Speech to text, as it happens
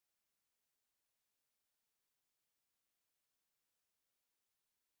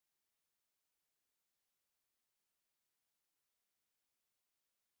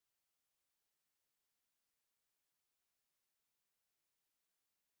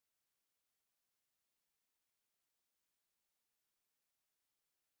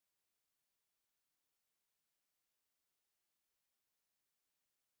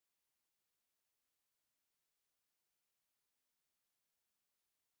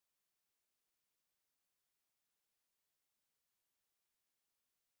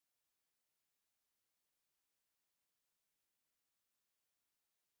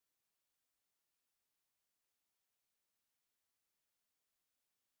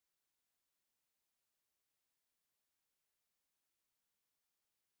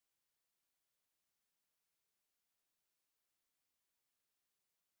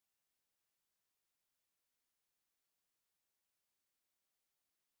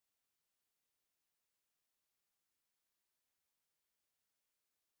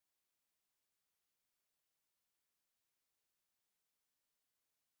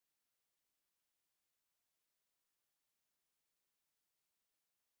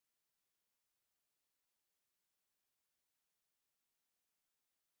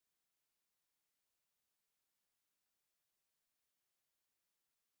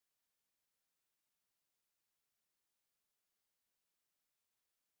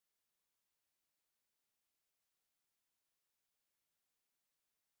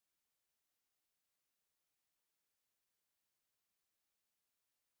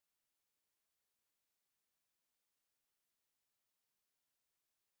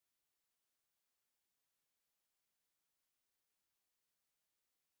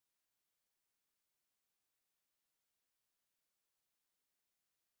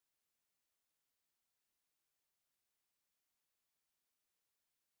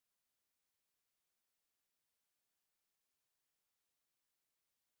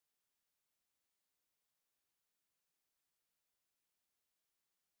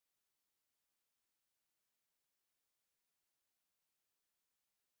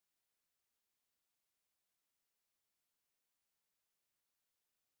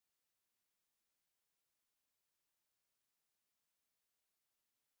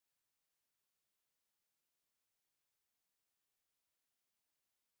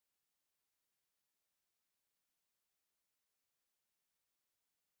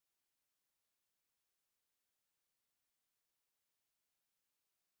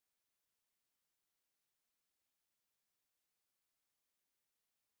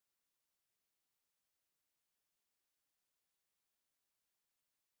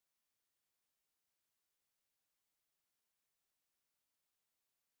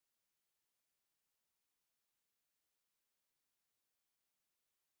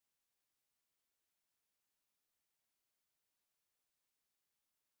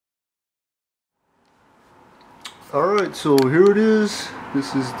Alright, so here it is.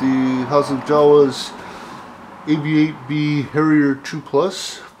 This is the Hasegawa's AV8B Harrier II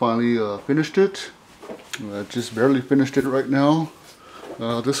Plus. Finally finished it. Just barely finished it right now.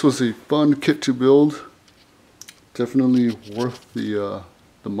 This was a fun kit to build. Definitely worth the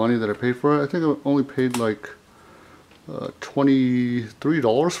money that I paid for it. I think I only paid like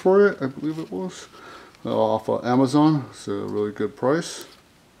 $23 for it, I believe it was, off of Amazon. It's a really good price.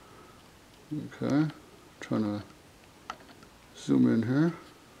 Okay, trying to zoom in here,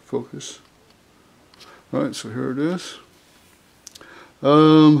 focus. Alright, so here it is.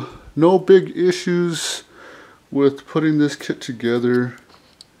 No big issues with putting this kit together.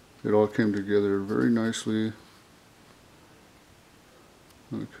 It all came together very nicely.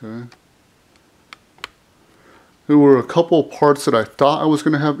 Okay. There were a couple parts that I thought I was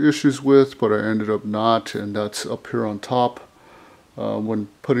going to have issues with, but I ended up not, and that's up here on top. When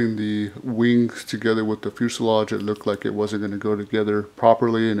putting the wings together with the fuselage, it looked like it wasn't going to go together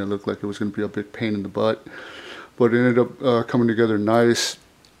properly, and it looked like it was going to be a big pain in the butt. But it ended up coming together nice,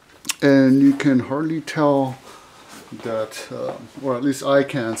 and you can hardly tell that, or at least I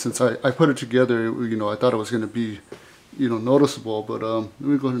can, since I put it together. You know, I thought it was going to be, you know, noticeable. But let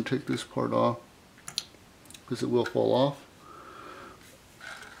me go ahead and take this part off, because it will fall off.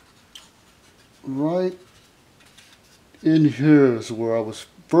 Right in here is where I was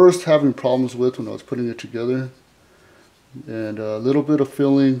first having problems with when I was putting it together, and a little bit of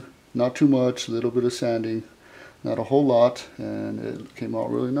filling, not too much, a little bit of sanding, not a whole lot, and it came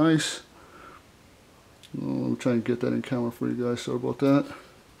out really nice. I'm trying to get that in camera for you guys, sorry about that.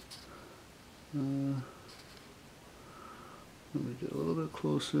 Let me get a little bit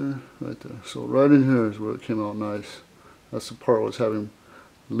closer, right there. So right in here is where it came out nice. That's the part I was having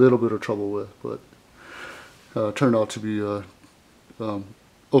a little bit of trouble with, but turned out to be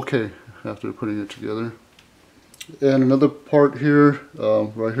okay after putting it together. And another part here,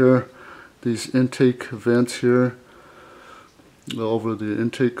 right here, these intake vents here, over the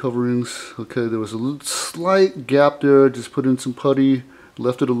intake coverings. Okay, there was a little slight gap there. Just put in some putty,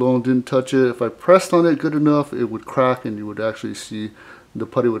 left it alone, didn't touch it. If I pressed on it good enough, it would crack, and you would actually see the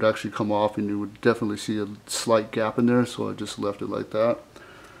putty would actually come off, and you would definitely see a slight gap in there. So I just left it like that.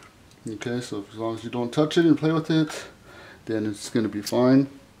 Okay, so as long as you don't touch it and play with it, then it's going to be fine.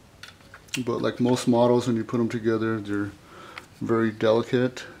 But like most models, when you put them together, they're very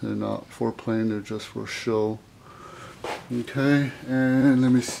delicate. They're not for playing, they're just for show. Okay, and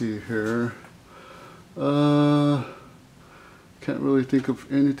let me see here. Can't really think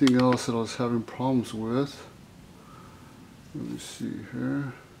of anything else that I was having problems with. Let me see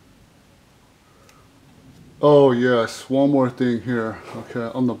here. Oh yes, one more thing here. Okay,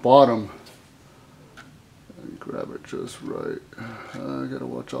 on the bottom, grab it just right. I gotta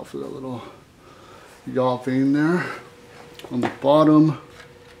watch out for that little yaw vein there. On the bottom,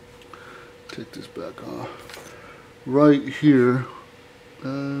 take this back off. Right here,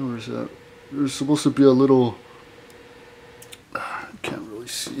 where's that? There's supposed to be a little, can't really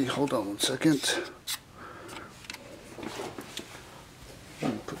see. Hold on one second.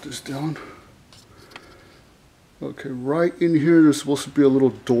 Let me put this down. Okay, right in here, there's supposed to be a little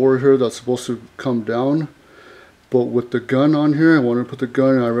door here that's supposed to come down. But with the gun on here, I wanted to put the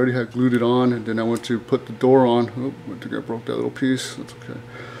gun, and I already had glued it on, and then I went to put the door on. Oh, I think I broke that little piece. That's okay.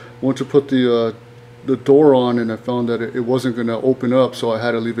 I went to put the door on, and I found that it wasn't going to open up, so I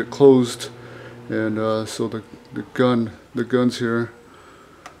had to leave it closed. And so the guns here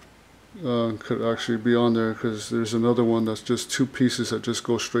could actually be on there, because there's another one that's just two pieces that just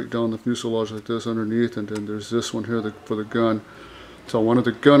go straight down the fuselage like this underneath, and then there's this one here for the gun. So I wanted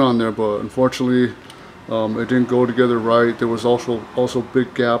the gun on there, but unfortunately it didn't go together right. There was also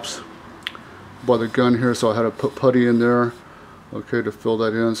big gaps by the gun here, so I had to put putty in there, okay, to fill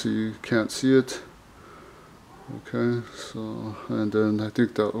that in so you can't see it. Okay, so, and then I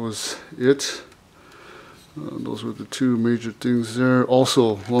think that was it. Those were the two major things there.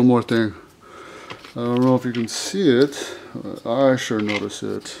 Also, one more thing. I don't know if you can see it. I sure notice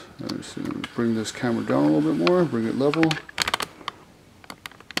it. Let me see. Let me bring this camera down a little bit more. Bring it level.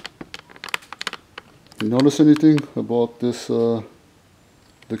 You notice anything about this? The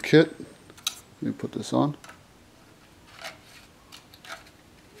kit. Let me put this on.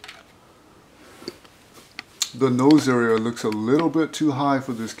 The nose area looks a little bit too high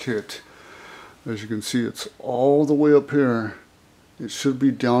for this kit. As you can see, it's all the way up here. It should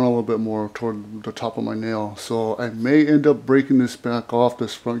be down a little bit more toward the top of my nail. So I may end up breaking this back off,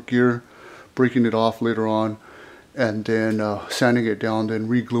 this front gear, breaking it off later on, and then sanding it down, then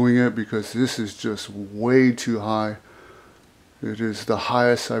re-gluing it, because this is just way too high. It is the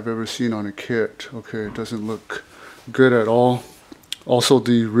highest I've ever seen on a kit. Okay, it doesn't look good at all. Also,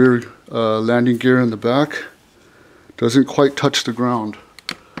 the rear landing gear in the back doesn't quite touch the ground.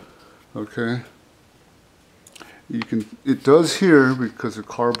 Okay, it does here because the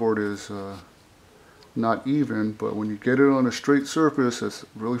cardboard is not even, but when you get it on a straight surface that's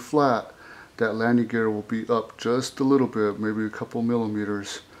really flat, that landing gear will be up just a little bit, maybe a couple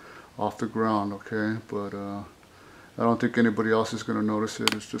millimeters off the ground. Okay, but I don't think anybody else is going to notice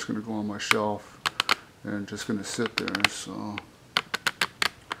it. It's just going to go on my shelf and just going to sit there. So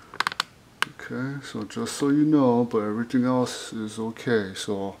okay, so just so you know, but everything else is okay.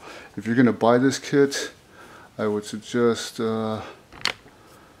 So if you're going to buy this kit, I would suggest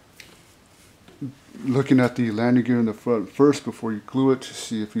looking at the landing gear in the front first before you glue it, to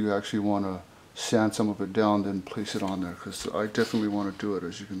see if you actually want to sand some of it down, then place it on there, because I definitely want to do it.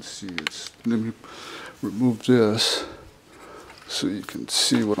 As you can see, let me remove this so you can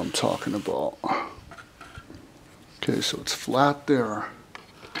see what I'm talking about. Okay, so it's flat there.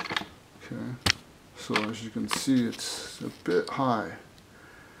 Okay, so as you can see, it's a bit high.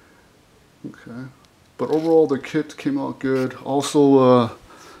 Okay, but overall the kit came out good. Also,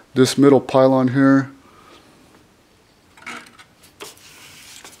 this middle pylon here,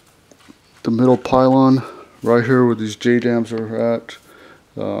 the middle pylon right here where these J-dams are at,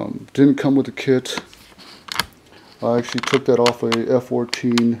 didn't come with the kit. I actually took that off a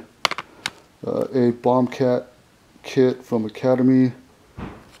F-14 a Bombcat kit from Academy.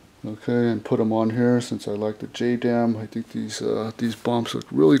 Okay, and put them on here since I like the J-dam. I think these bombs look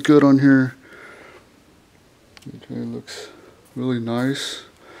really good on here. Okay, looks really nice.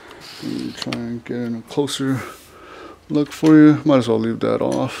 Let me try and get in a closer look for you. Might as well leave that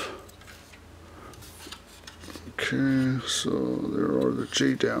off. Okay, so there are the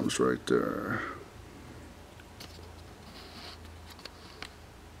J-dams right there.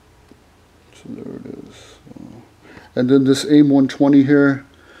 So there it is. And then this AIM-120 here,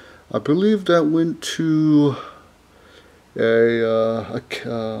 I believe that went to a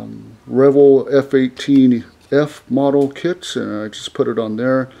Revel F18F model kit, and I just put it on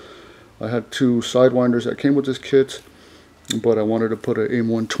there. I had two sidewinders that came with this kit, but I wanted to put an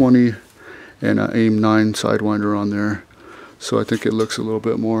AIM-120 and an AIM-9 sidewinder on there. So I think it looks a little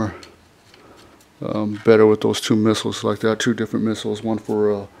bit more better with those two missiles like that. Two different missiles, one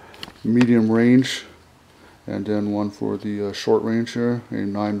for medium range and then one for the short range here.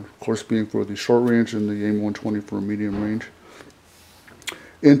 AIM-9 of course being for the short range and the AIM-120 for medium range.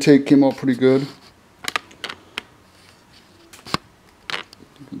 Intake came out pretty good.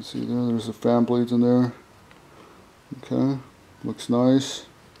 You can see there's the fan blades in there. Okay, looks nice.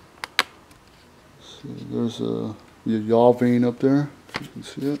 So there's a yaw vane up there, you can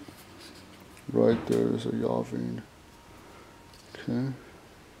see it. Right there's a yaw vane. Okay.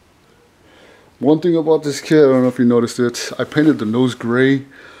 One thing about this kit, I don't know if you noticed it, I painted the nose gray.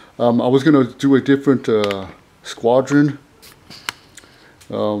 I was going to do a different squadron,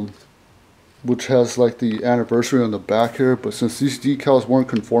 which has like the anniversary on the back here, but since these decals weren't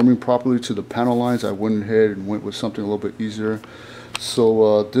conforming properly to the panel lines, I went ahead and went with something a little bit easier.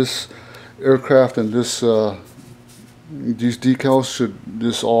 So this aircraft and this these decals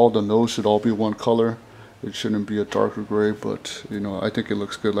the nose should all be one color. It shouldn't be a darker gray, but you know, I think it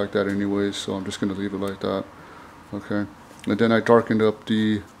looks good like that anyways, so I'm just going to leave it like that. Okay, and then I darkened up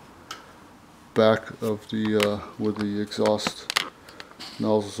the back of the where the exhaust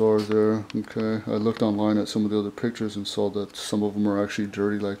nozzles are there. Okay, I looked online at some of the other pictures and saw that some of them are actually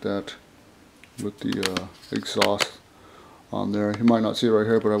dirty like that with the exhaust on there. You might not see it right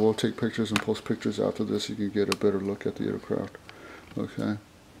here, but I will take pictures and post pictures after this. You can get a better look at the aircraft. Okay,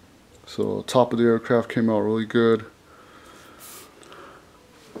 so top of the aircraft came out really good.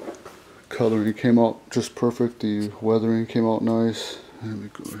 Coloring came out just perfect. The weathering came out nice. Let me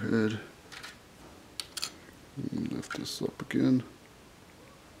go ahead and lift this up again.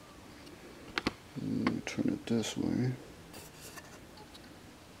 And turn it this way.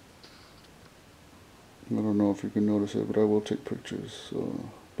 I don't know if you can notice it, but I will take pictures. So,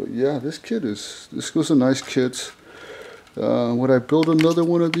 but yeah, this was a nice kit. Would I build another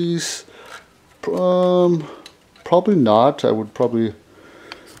one of these? Probably not. I would probably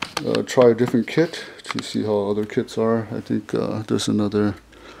try a different kit to see how other kits are. I think there's another.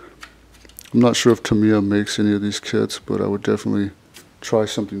 I'm not sure if Tamiya makes any of these kits, but I would definitely try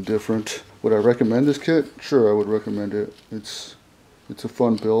something different. Would I recommend this kit? Sure, I would recommend it. It's a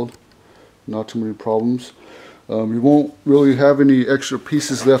fun build. Not too many problems. You won't really have any extra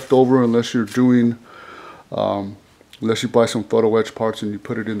pieces left over unless you're doing, unless you buy some photo etch parts and you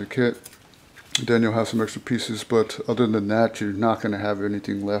put it in the kit. Then you'll have some extra pieces, but other than that, you're not going to have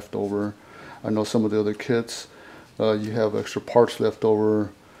anything left over. I know some of the other kits, you have extra parts left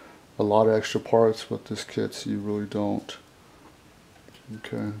over, a lot of extra parts, but this kit you really don't.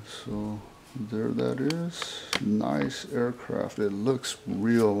 Okay, so there that is. Nice aircraft. It looks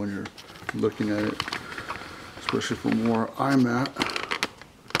real when you're looking at it, especially from where I'm at.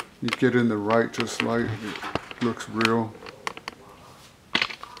 You get in the right just light, it looks real.